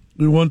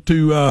we want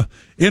to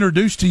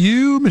introduce to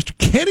you Mr.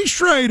 Kenny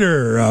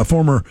Schrader,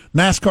 former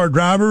NASCAR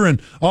driver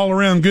and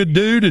all-around good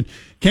dude. And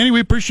Kenny,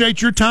 we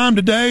appreciate your time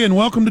today, and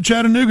welcome to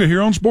Chattanooga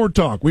here on Sport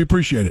Talk. We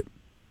appreciate it.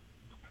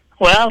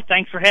 Well,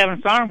 thanks for having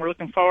us on. We're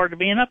looking forward to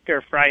being up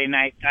there Friday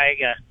night.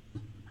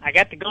 I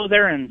got to go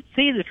there and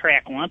see the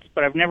track once,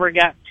 but I've never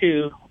got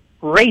to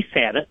race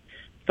at it.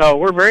 So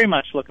we're very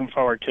much looking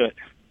forward to it.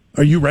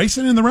 Are you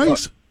racing in the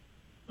race?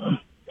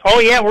 Oh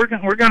yeah, we're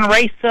going to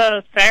race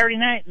Saturday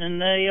night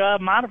and the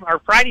or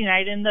Friday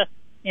night in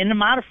the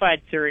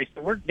modified series.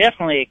 So we're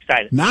definitely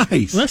excited.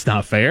 Nice. Well, that's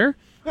not fair.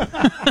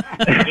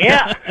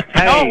 Yeah.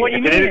 Hey, no, what do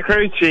you mean? It's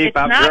crew chief.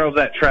 I've drove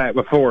that track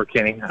before,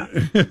 Kenny.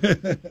 It's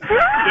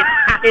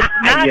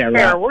not Yeah,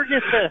 fair. right. We're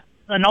just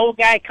an old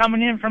guy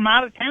coming in from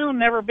out of town,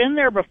 never been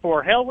there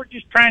before. Hell, we're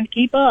just trying to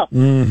keep up.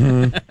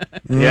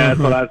 Mm-hmm. Yeah, that's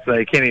what I'd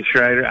say, Kenny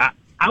Schrader.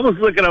 I was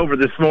looking over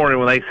this morning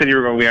when they said you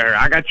were going to be here.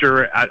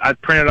 I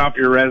printed off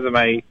your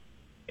resume.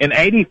 In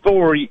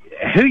 '84,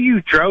 who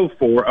you drove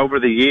for over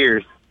the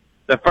years?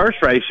 The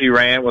first race you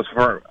ran was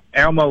for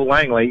Elmo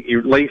Langley.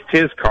 You leased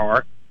his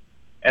car.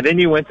 And then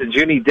you went to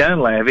Junie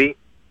Dunleavy,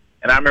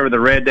 and I remember the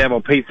Red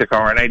Devil pizza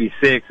car in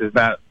 '86 is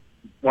about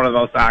one of the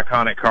most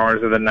iconic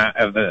cars of the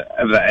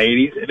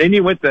 '80s. And then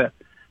you went to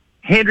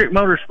Hendrick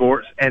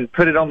Motorsports and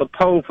put it on the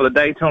pole for the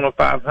Daytona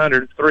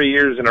 500 3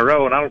 years in a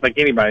row, and I don't think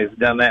anybody's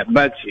done that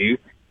but you.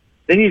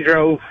 Then you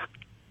drove,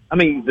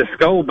 the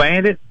Skull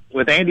Bandit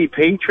with Andy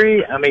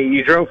Petrie.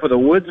 You drove for the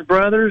Woods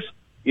Brothers.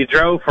 You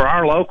drove for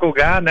our local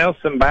guy,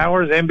 Nelson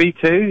Bowers,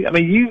 MB2. I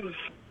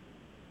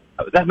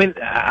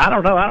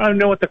don't know. I don't even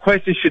know what the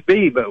question should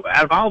be, but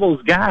out of all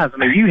those guys,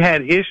 you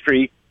had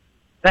history.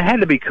 That had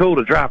to be cool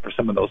to drive for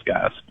some of those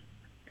guys.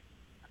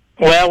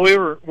 Well, we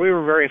were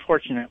very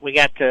fortunate. We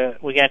got to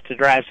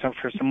drive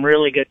for some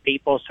really good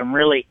people, some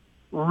really,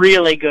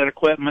 really good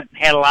equipment.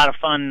 Had a lot of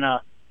fun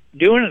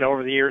doing it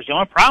over the years. The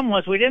only problem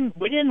was we didn't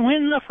win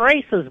enough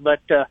races,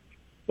 but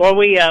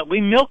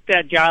we milked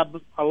that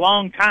job a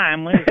long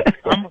time. We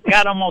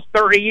got almost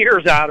 30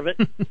 years out of it,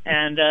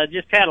 and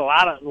just had a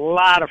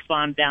lot of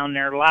fun down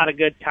there. A lot of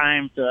good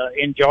times.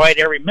 Enjoyed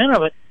every minute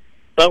of it.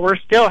 But we're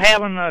still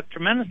having a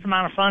tremendous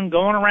amount of fun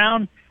going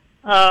around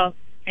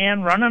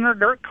and running our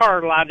dirt car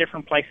at a lot of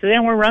different places.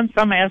 And we run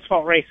some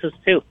asphalt races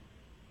too.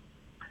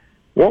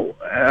 Well,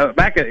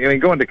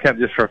 going to Cup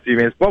just for a few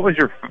minutes. What was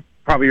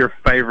probably your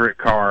favorite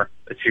car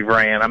that you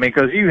ran?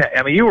 Because you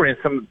were in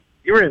some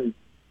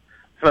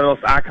of those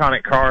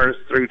iconic cars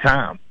through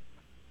time.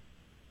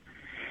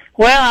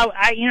 Well,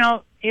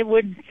 it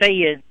wouldn't say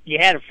you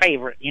had a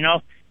favorite.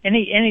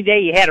 Any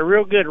day you had a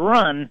real good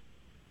run,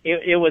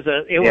 it was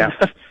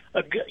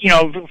a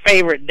good,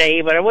 favorite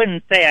day. But I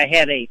wouldn't say I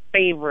had a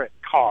favorite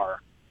car.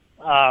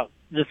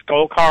 The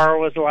Skull car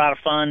was a lot of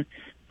fun.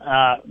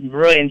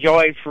 Really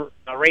enjoyed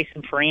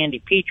racing for Andy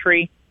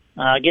Petrie,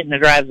 getting to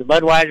drive the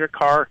Budweiser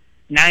car.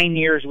 9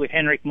 years with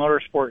Hendrick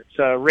Motorsports.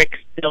 Rick's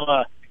still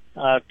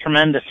a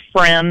tremendous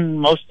friend.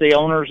 Most of the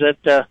owners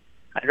that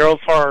I drove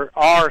for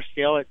are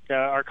still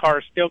our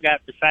cars still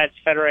got, besides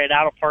Federated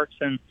Auto Parts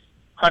and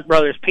Hunt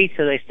Brothers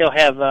Pizza, they still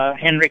have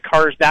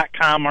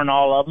HendrickCars.com on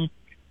all of them.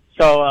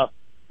 So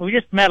we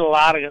just met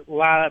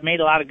made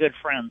a lot of good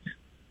friends.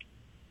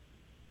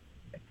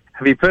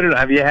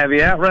 Have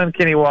you outrun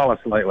Kenny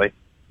Wallace lately?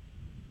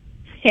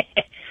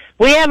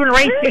 We haven't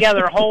raced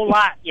together a whole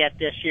lot yet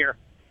this year.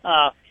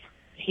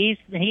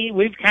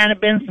 We've kind of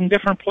been some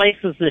different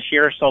places this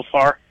year so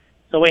far,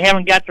 so we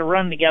haven't got to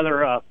run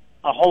together a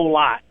whole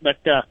lot. But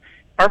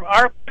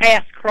our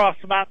paths cross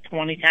about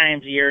 20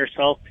 times a year or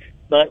so.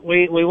 But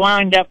we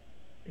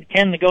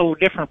tend to go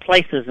different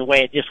places the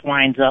way it just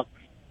winds up.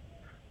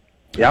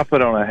 Yeah, I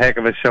put on a heck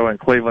of a show in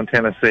Cleveland,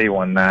 Tennessee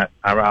one night.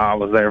 I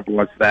was there to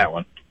watch that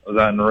one. It was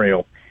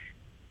unreal.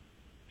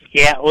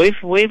 Yeah, we've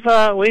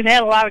had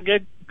a lot of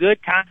good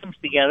times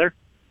together.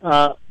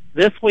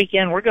 This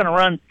weekend we're going to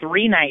run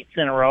 3 nights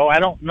in a row. I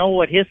don't know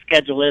what his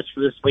schedule is for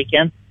this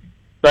weekend,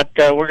 but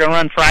we're going to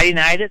run Friday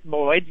night at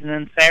Boyd's, and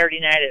then Saturday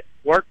night at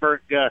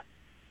Wartburg,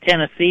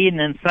 Tennessee, and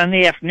then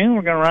Sunday afternoon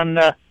we're going to run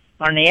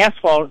on the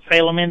asphalt at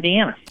Salem,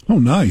 Indiana. Oh,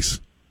 nice.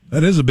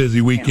 That is a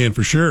busy weekend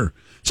for sure.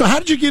 So how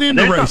did you get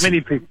into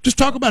racing? Just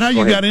talk about how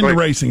you got into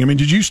racing.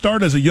 Did you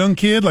start as a young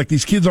kid like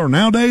these kids are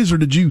nowadays, or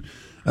did you?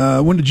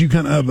 When did you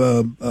kind of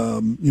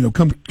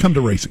come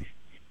to racing?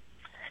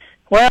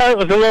 Well, it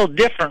was a little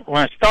different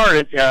when I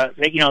started.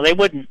 They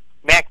wouldn't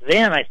back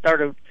then. I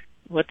started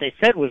what they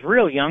said was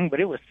real young, but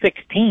it was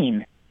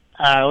 16.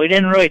 We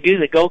didn't really do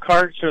the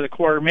go-karts or the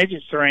quarter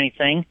midgets or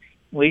anything.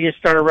 We just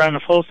started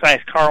running a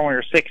full-size car when we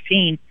were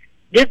 16.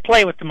 Did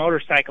play with the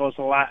motorcycles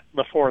a lot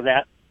before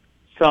that.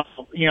 So,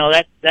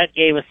 that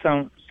gave us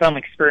some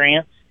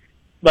experience.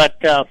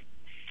 But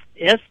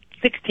at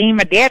 16,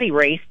 my daddy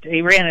raced.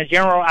 He ran a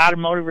general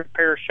automotive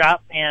repair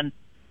shop and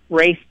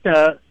raced,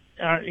 as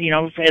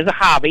a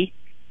hobby.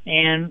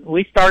 And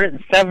we started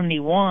in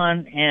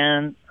 71,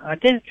 and I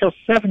did it till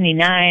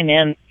 79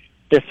 and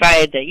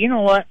decided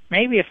that,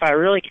 maybe if I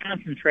really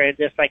concentrated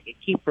this, I could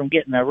keep from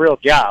getting a real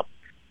job.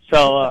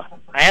 So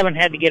I haven't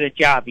had to get a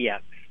job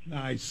yet.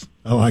 Nice.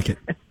 I like it.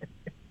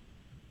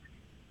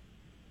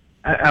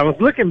 I was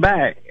looking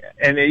back,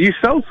 and you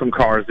sold some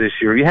cars this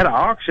year. You had an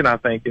auction, I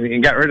think,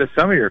 and got rid of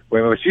some of your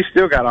equipment, but you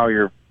still got all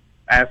your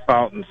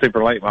asphalt and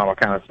super late model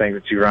kind of thing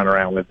that you run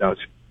around with, don't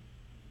you?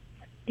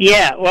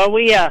 Yeah, well,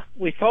 we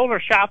sold our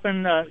shop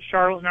in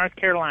Charlotte, North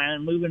Carolina,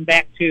 and moving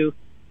back to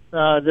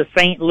the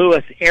St.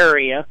 Louis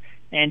area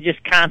and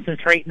just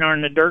concentrating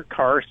on the dirt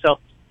cars. So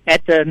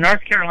at the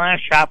North Carolina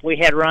shop, we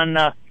had run,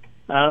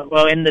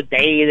 in the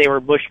day they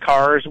were Busch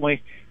cars.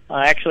 We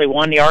actually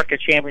won the ARCA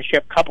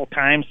championship a couple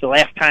times. The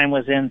last time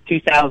was in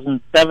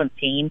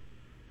 2017.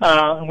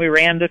 And we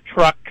ran the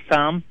truck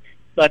some,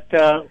 but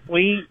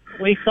we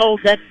sold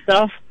that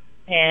stuff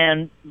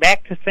and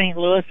back to St.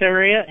 Louis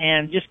area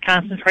and just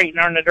concentrating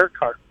on the dirt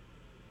car.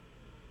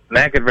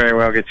 That could very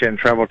well get you in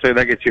trouble too.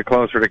 That gets you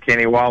closer to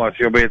Kenny Wallace.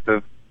 You'll be at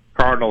the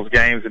Cardinals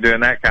games and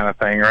doing that kind of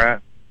thing, right?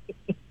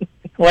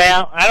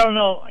 Well, I don't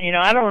know.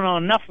 I don't know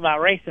enough about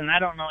racing. I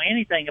don't know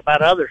anything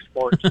about other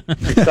sports.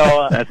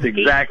 So that's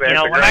exactly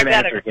that's a great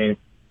answer, Kenny.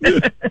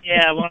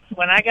 Yeah,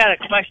 when I got a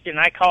question,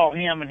 I call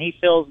him, and he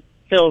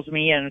fills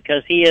me in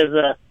because he is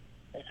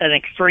an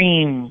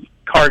extreme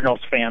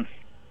Cardinals fan.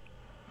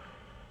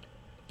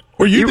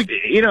 Were you?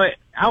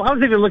 I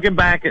was even looking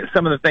back at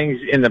some of the things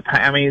in the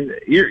past. I mean,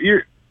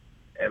 you're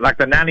like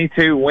the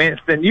 '92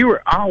 Winston. You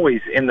were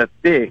always in the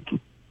thick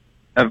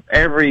of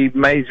every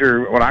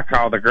major, what I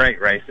call the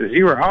great races.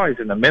 You were always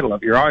in the middle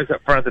of. You're always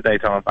up front of the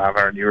Daytona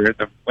 500. You were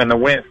in the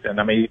Winston.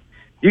 I mean,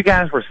 you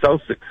guys were so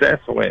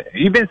successful.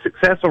 You've been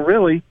successful,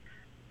 really,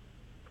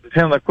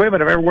 selling the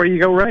equipment of everywhere you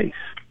go race.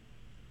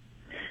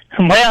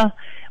 Well,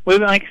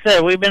 like I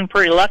said, we've been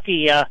pretty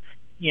lucky.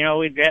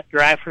 We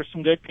drive for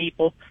some good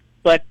people.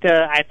 But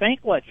I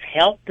think what's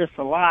helped us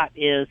a lot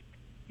is,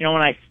 when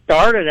I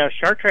started, I was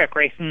short track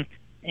racing,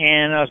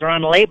 and I was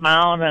running the late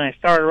mile, and then I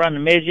started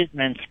running the midget and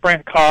then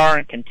sprint car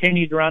and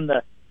continued to run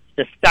the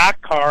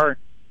stock car.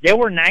 There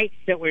were nights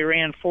that we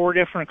ran 4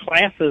 different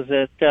classes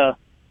at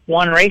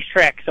one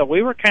racetrack, so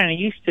we were kind of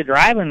used to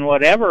driving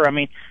whatever. I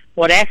mean,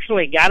 what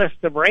actually got us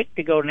the break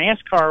to go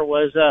NASCAR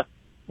was the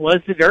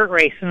dirt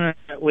racing.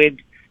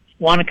 We'd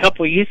won a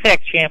couple of USAC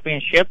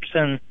championships,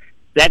 and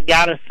that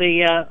got us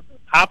the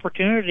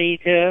opportunity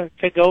to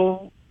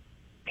go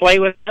play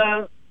with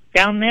down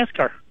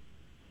NASCAR.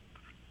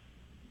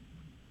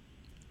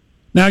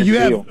 Now you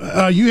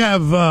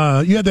had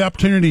the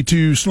opportunity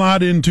to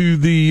slide into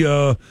the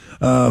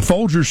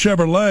Folgers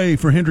Chevrolet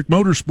for Hendrick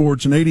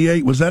Motorsports in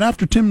 '88. Was that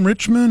after Tim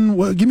Richmond?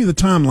 Well, give me the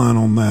timeline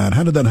on that.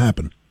 How did that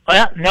happen?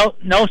 Well,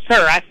 no,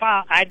 sir.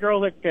 I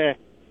drove it.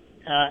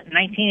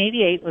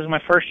 1988 was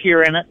my first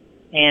year in it,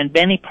 and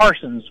Benny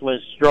Parsons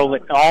drove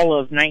it all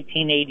of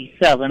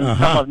 1987, some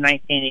of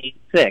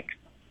 1986.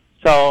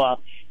 So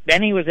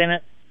Benny was in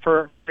it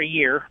for a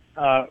year.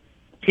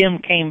 Tim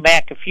came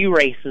back a few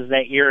races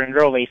that year and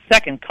drove a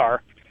second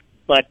car,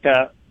 but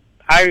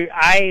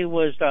I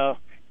was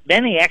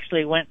Benny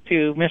actually went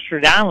to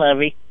Mr.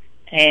 Donlevy,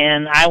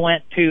 and I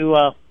went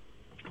to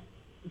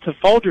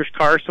Folgers'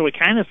 car, so we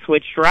kind of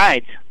switched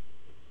rides.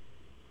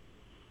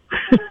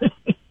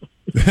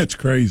 That's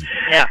crazy.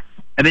 Yeah.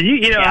 And then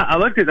I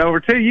looked it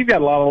over too. You've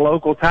got a lot of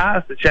local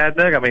ties to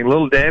Chattanooga. I mean,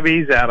 Little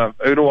Debbie's out of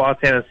Ottawa,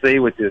 Tennessee,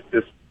 which is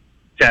just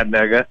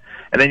Chattanooga,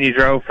 and then you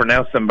drove for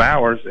Nelson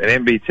Bowers at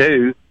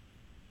MB2.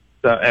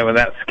 So, and with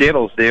that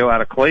Skittles deal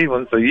out of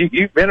Cleveland, so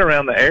you've been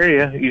around the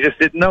area, you just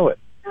didn't know it.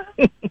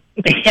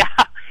 Yeah,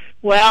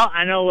 well,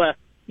 I know.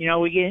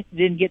 We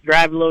didn't get to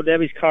drive Little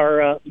Debbie's car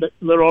a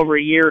little over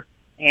a year,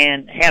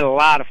 and had a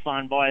lot of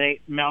fun. Boy,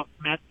 they met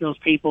those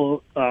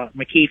people,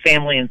 McKee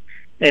family, and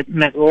they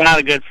met a lot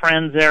of good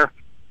friends there,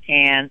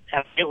 and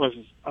it was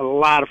a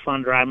lot of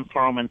fun driving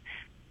for them. And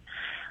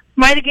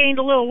might have gained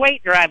a little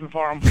weight driving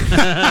for them, just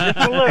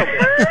a little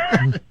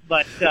bit,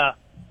 but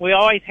we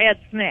always had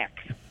snacks.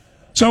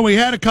 So we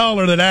had a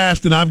caller that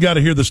asked, and I've got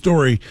to hear the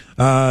story,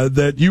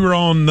 that you were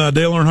on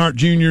Dale Earnhardt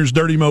Jr.'s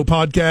Dirty Mo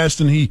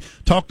podcast, and he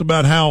talked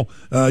about how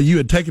you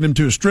had taken him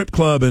to a strip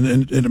club,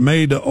 and it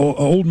made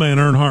old man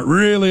Earnhardt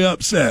really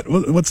upset.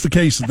 What's the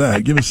case of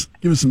that? Give us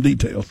some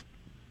details.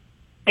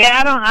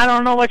 Yeah, I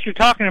don't know what you're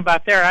talking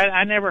about there.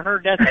 I never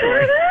heard that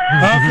story.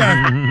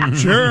 Okay,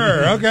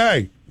 sure,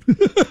 okay.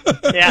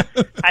 Yeah,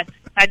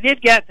 I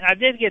did get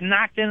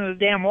knocked into the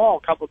damn wall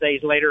a couple of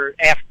days later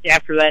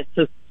after that.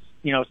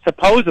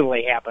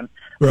 Supposedly happened.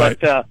 Right.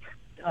 But,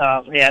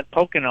 at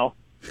Pocono,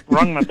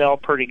 rung my bell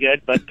pretty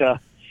good, but,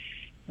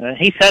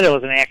 he said it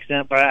was an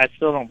accident, but I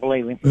still don't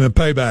believe him.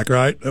 Payback,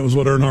 right? That was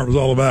what Earnhardt was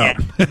all about.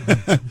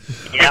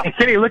 Yeah.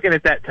 Kenny, looking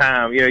at that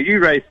time, you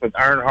raced with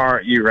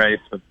Earnhardt, you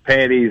raced with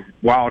Petty's,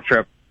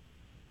 Waltrip,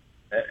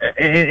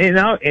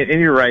 in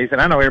your race, and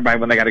I know everybody,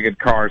 when they got a good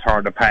car, is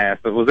hard to pass,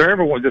 but was there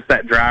ever just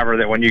that driver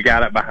that when you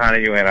got up behind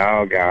it, you went,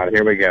 oh, God,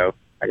 here we go.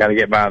 I got to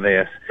get by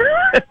this.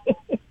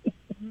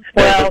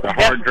 Well, a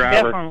hard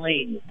driver.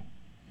 Definitely.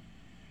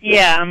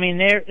 Yeah, I mean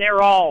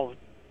they're all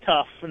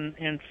tough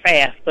and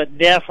fast, but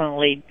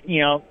definitely,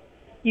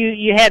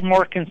 you had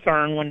more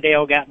concern when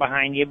Dale got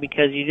behind you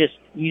because you just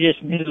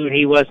knew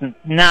he wasn't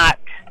not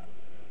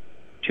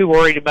too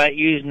worried about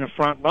using the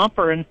front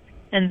bumper, and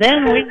And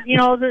then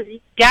the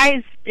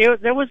guys,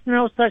 there was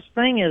no such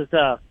thing as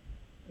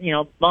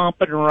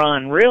bump and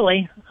run.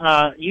 Really,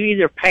 you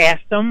either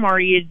passed them or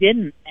you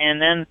didn't.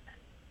 And then,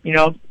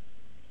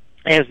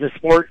 as the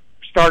sport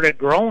started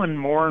growing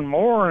more and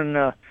more, and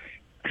those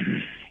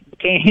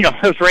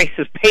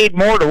races paid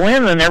more to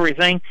win than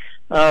everything,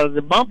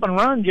 the bump and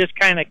run just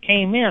kind of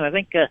came in. I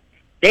think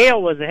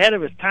Dale was ahead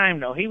of his time,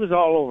 though. He was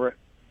all over it.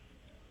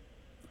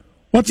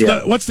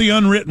 What's the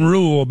unwritten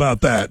rule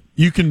about that?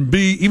 You can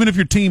be, even if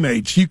you're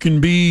teammates, you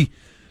can be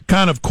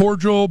kind of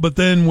cordial, but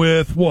then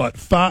with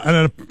five?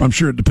 And I'm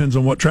sure it depends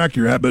on what track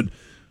you're at, but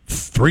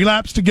 3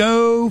 laps to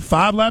go,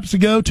 5 laps to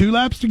go, 2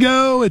 laps to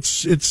go.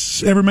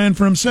 It's every man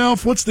for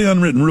himself. What's the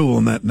unwritten rule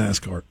in that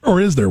NASCAR, or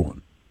is there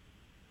one?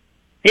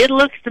 It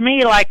looks to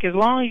me like as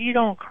long as you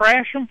don't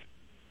crash them,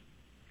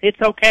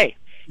 it's okay.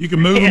 You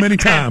can move them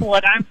anytime. That's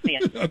what I'm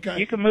seeing. Okay.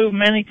 You can move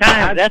them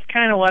anytime. That's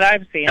kind of what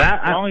I'm seeing.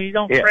 As long as you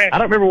don't crash. I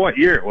don't remember what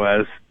year it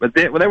was, but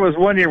there was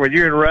one year when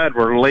you and Rudd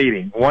were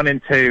leading 1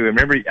 and 2.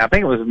 Remember, I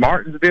think it was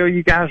Martinsville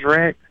you guys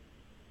wrecked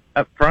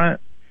up front.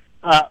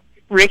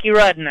 Ricky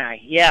Rudd and I,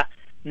 yeah.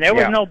 And there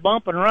was no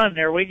bump and run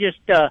there. We just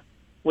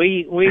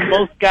we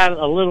both got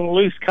a little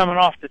loose coming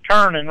off the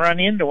turn and run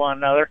into one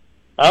another.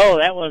 Oh,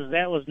 that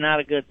was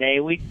not a good day.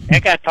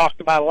 That got talked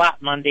about a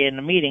lot Monday in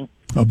the meeting.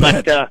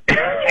 But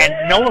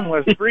and no one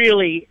was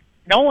really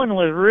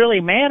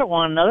mad at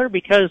one another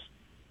because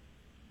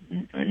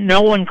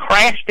no one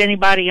crashed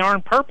anybody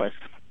on purpose.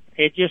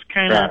 It just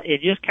kind of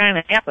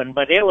happened,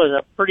 but it was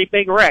a pretty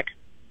big wreck.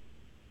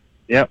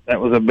 Yep,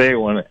 that was a big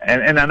one.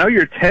 And I know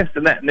you're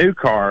testing that new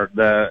car.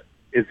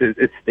 It's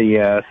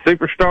the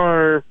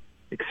Superstar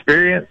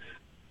Experience.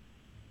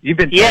 You've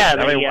been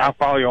testing, I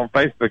follow you on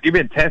Facebook. You've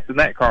been testing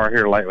that car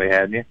here lately,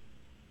 haven't you?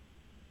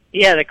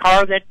 Yeah, the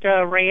car that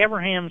Ray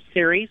Abraham's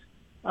series.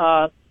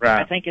 Right.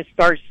 I think it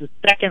starts the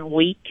second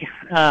week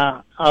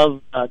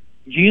of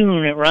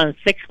June. It runs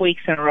 6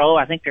 weeks in a row.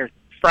 I think they're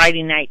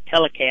Friday night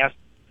telecasts.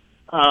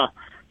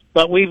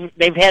 But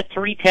they've had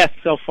 3 tests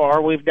so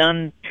far. We've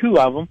done 2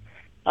 of them.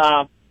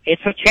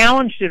 It's a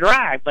challenge to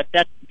drive, but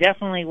that's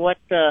definitely what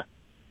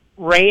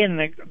Ray and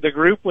the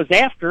group was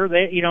after.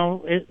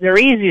 They're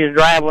easy to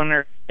drive when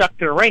they're stuck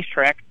to the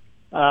racetrack.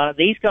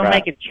 These gonna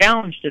make it a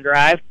challenge to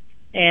drive,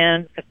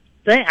 and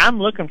I'm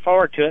looking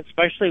forward to it,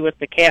 especially with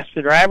the cast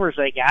of drivers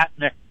they got.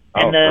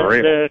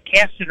 The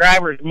cast of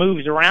drivers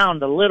moves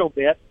around a little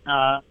bit.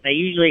 They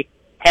usually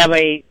have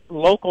a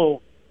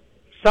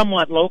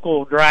somewhat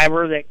local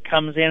driver that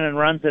comes in and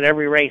runs at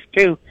every race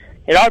too.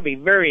 It ought to be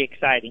very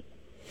exciting.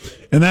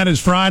 And that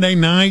is Friday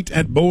night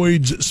at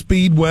Boyd's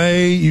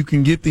Speedway. You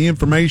can get the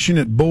information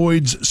at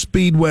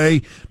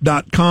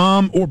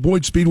boydsspeedway.com or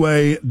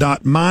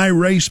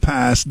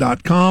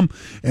boydspeedway.myracepass.com.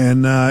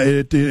 And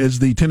it is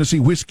the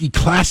Tennessee Whiskey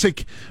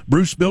Classic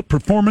Bruce Built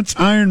Performance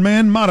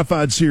Ironman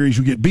Modified Series.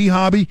 You get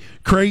B-Hobby,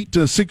 Crate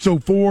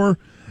 604,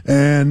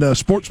 and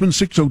Sportsman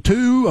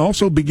 602,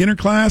 also beginner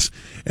class,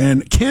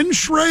 and Ken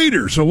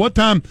Schrader. So what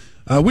time,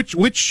 which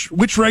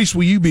race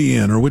will you be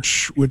in, or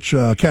which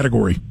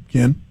category,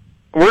 Ken?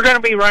 We're going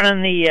to be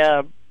running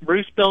the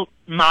Bruce Built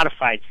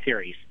Modified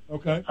Series.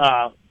 Okay.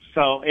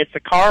 So it's a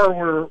car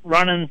we're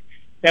running,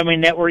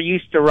 that we're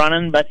used to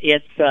running, but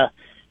it's, I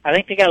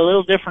think they got a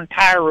little different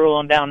tire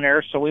ruling down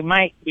there, so we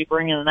might be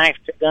bringing a knife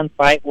to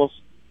gunfight. We'll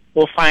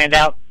find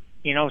out,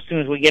 as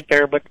soon as we get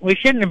there, but we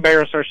shouldn't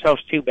embarrass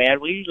ourselves too bad.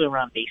 We usually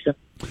run decent.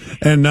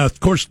 And, of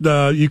course,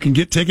 you can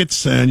get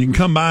tickets, and you can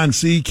come by and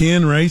see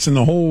Ken race and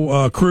the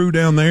whole crew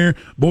down there.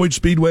 Boyd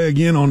Speedway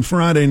again on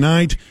Friday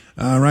night,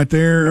 right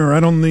there,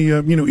 right on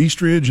the,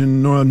 Eastridge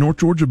and North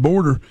Georgia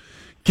border.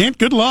 Kent,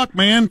 good luck,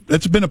 man.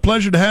 It's been a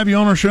pleasure to have you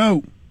on our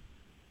show.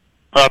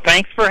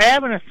 Thanks for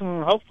having us,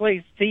 and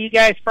hopefully see you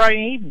guys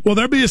Friday evening. Will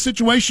there be a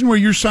situation where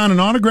you're signing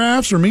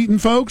autographs or meeting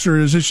folks, or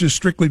is this just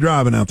strictly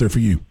driving out there for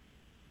you?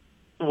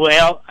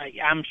 Well,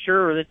 I'm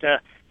sure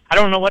that I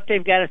don't know what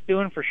they've got us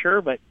doing for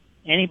sure, but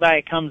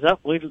anybody that comes up,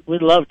 we'd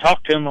love to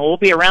talk to them. We'll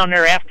be around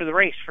there after the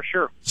race for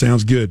sure.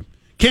 Sounds good.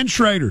 Ken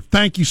Schrader,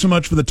 thank you so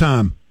much for the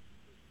time.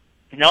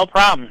 No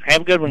problem.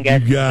 Have a good one,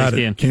 guys. You got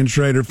it. Ken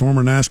Schrader,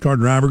 former NASCAR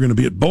driver, going to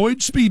be at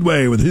Boyd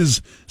Speedway with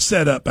his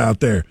setup out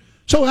there.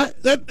 So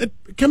that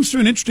comes to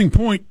an interesting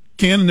point,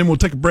 Ken, and then we'll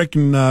take a break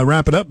and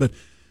wrap it up. But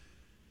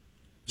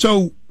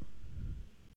so